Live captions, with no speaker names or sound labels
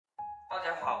大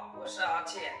家好，我是阿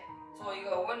健，做一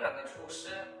个温暖的厨师。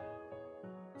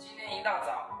今天一大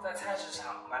早在菜市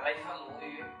场买了一条鲈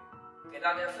鱼，给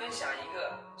大家分享一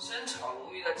个生炒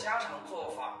鲈鱼的家常做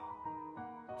法。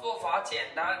做法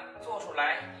简单，做出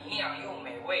来营养又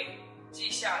美味，既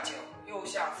下酒又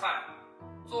下饭。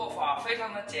做法非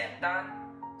常的简单，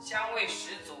香味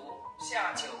十足，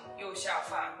下酒又下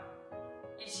饭。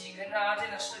一起跟着阿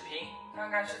健的视频，看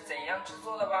看是怎样制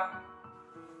作的吧。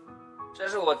这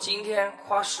是我今天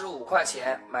花15块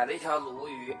钱买了一条鲈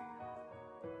鱼，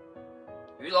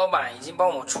鱼老板已经帮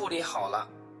我处理好了。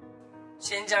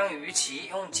先将鱼鳍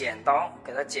用剪刀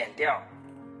给它剪掉，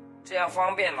这样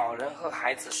方便老人和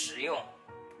孩子食用。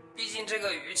毕竟这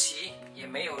个鱼鳍也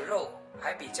没有肉，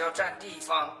还比较占地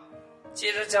方。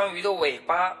接着将鱼的尾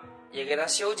巴也给它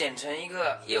修剪成一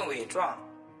个燕尾状。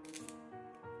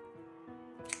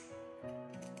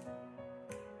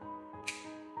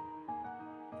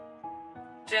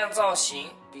这样造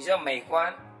型比较美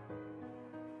观。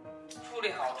处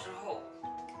理好之后，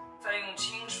再用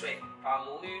清水把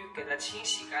鲈鱼给它清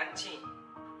洗干净，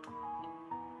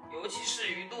尤其是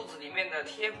鱼肚子里面的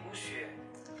贴骨血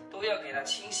都要给它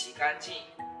清洗干净，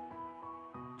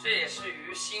这也是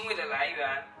鱼腥味的来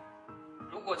源。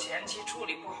如果前期处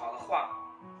理不好的话，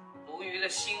鲈鱼的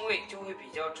腥味就会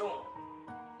比较重。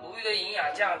鲈鱼的营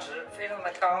养价值非常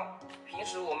的高，平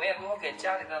时我们要多给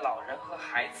家里的老人和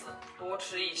孩子多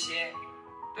吃一些，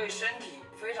对身体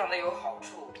非常的有好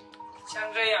处。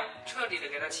像这样彻底的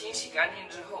给它清洗干净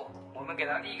之后，我们给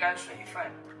它沥干水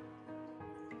分，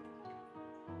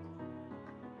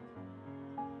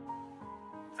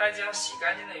再将洗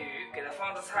干净的鱼给它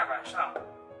放在菜板上，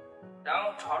然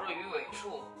后朝着鱼尾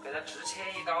处给它直切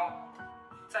一刀，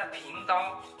再平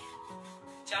刀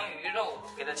将鱼肉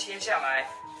给它切下来。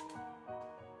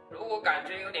如果感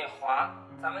觉有点滑，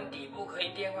咱们底部可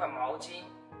以垫块毛巾，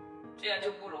这样就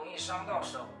不容易伤到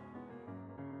手。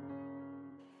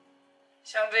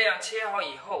像这样切好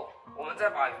以后，我们再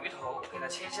把鱼头给它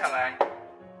切下来，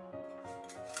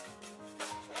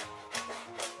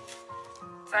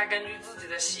再根据自己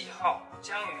的喜好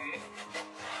将鱼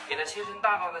给它切成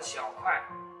大的小块。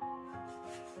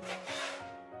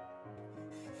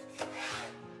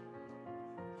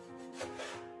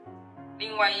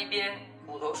另外一边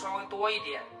骨头稍微多一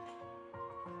点，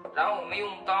然后我们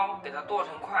用刀给它剁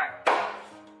成块。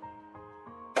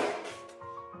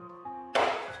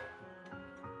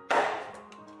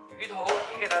鱼头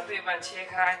也给它对半切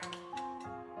开，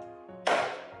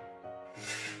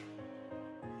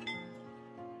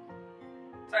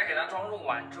再给它装入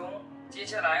碗中。接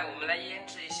下来我们来腌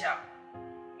制一下，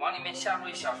往里面下入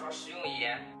一小勺食用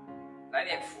盐，来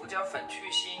点胡椒粉去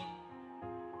腥，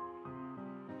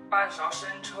半勺生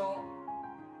抽，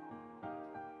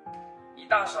一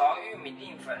大勺玉米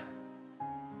淀粉，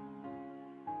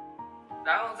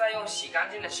然后再用洗干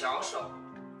净的小手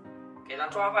给它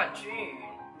抓拌均匀，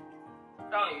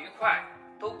让鱼块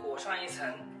都裹上一层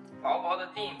薄薄的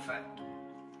淀粉。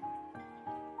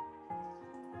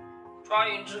抓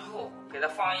匀之后给它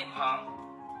放一旁，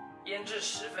腌制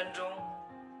10分钟。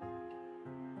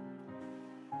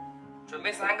准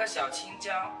备3个小青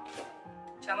椒，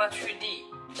将它去蒂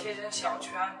切成小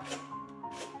圈，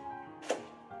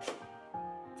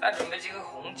再准备几个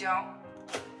红椒，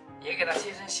也给它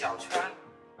切成小圈。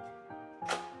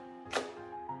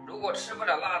如果吃不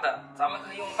了辣的，咱们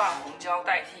可以用大红椒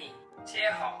代替。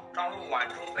切好装入碗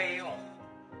中备用。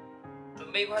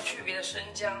准备一块去皮的生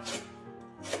姜，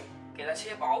给它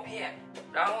切薄片，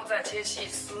然后再切细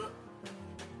丝。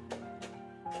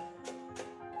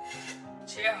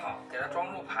切好给它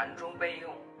装入盘中备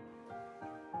用。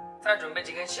再准备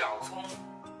几根小葱，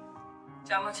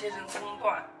将它切成葱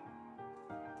段，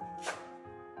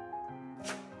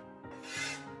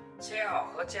切好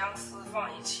和姜丝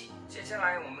放一起。接下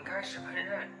来我们开始烹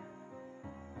饪。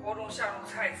锅中下入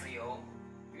菜籽油，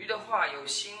鱼的话有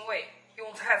腥味，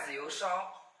用菜籽油烧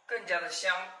更加的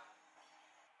香。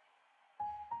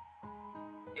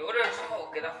油热之后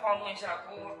给它晃动一下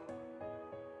锅，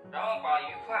然后把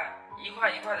鱼块一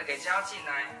块一块的给加进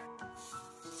来，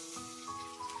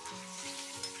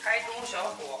开中小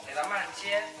火给它慢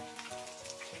煎。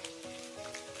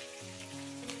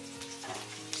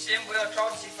先不要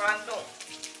着急翻动，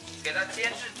给它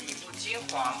煎至底部金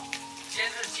黄。煎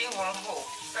至金黄后，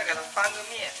再给它翻个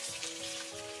面。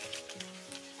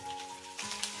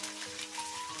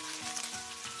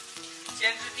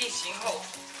煎至定型后，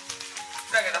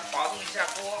再给它滑动一下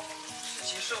锅，使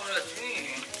其受热均匀。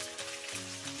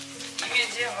一面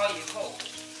煎好以后，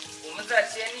我们再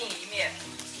煎另一面，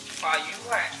把鱼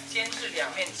块煎至两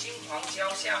面金黄焦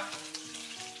香。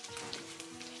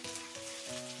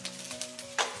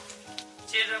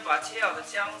接着把切好的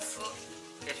姜丝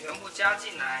给全部加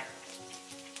进来，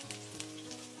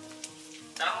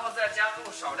然后再加入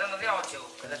少量的料酒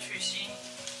给它去腥，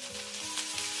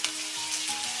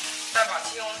再把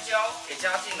青红椒给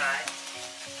加进来，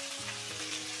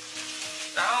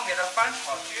然后给它翻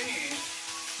炒均匀，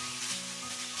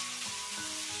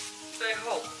最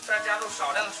后再加入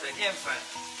少量的水淀粉，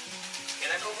给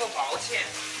它勾薄芡，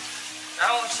然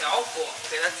后小火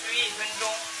给它焗1分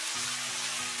钟，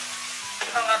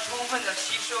让它充分的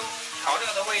吸收调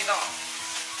料的味道。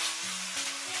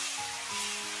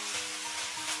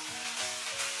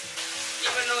1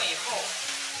分钟以后，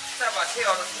再把切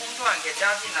好的葱段给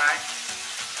加进来，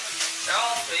然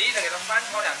后随意的给它翻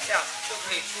炒2下就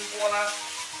可以出锅啦。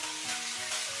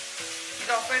一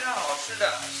道非常好吃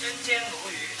的生煎鲈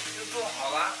鱼就做好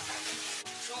了。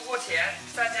出锅前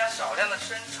再加少量的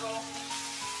生抽，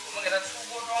我们给它出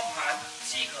锅装盘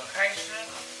即可开吃。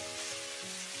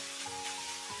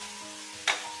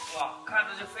哇，看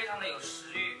着就非常的有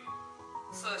食欲，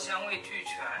色香味俱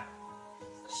全。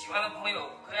喜欢的朋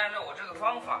友可以按照我这个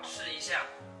方法试一下，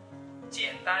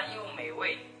简单又美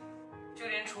味，就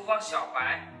连厨房小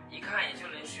白一看也就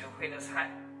能学会的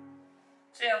菜。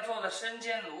这样做的生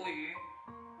煎鲈鱼，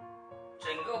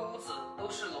整个屋子都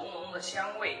是浓浓的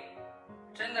香味，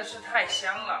真的是太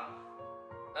香了。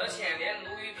而且连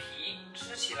鲈鱼皮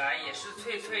吃起来也是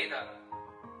脆脆的，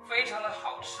非常的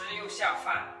好吃又下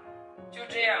饭。就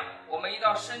这样，我们一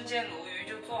道生煎鲈鱼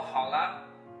就做好了。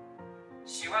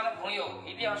喜欢的朋友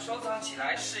一定要收藏起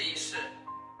来试一试。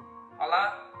好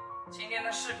了，今天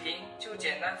的视频就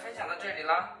简单分享到这里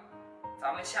啦，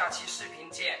咱们下期视频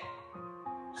见。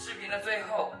视频的最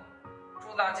后，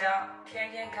祝大家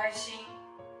天天开心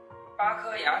，8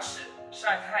颗牙齿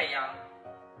晒太阳。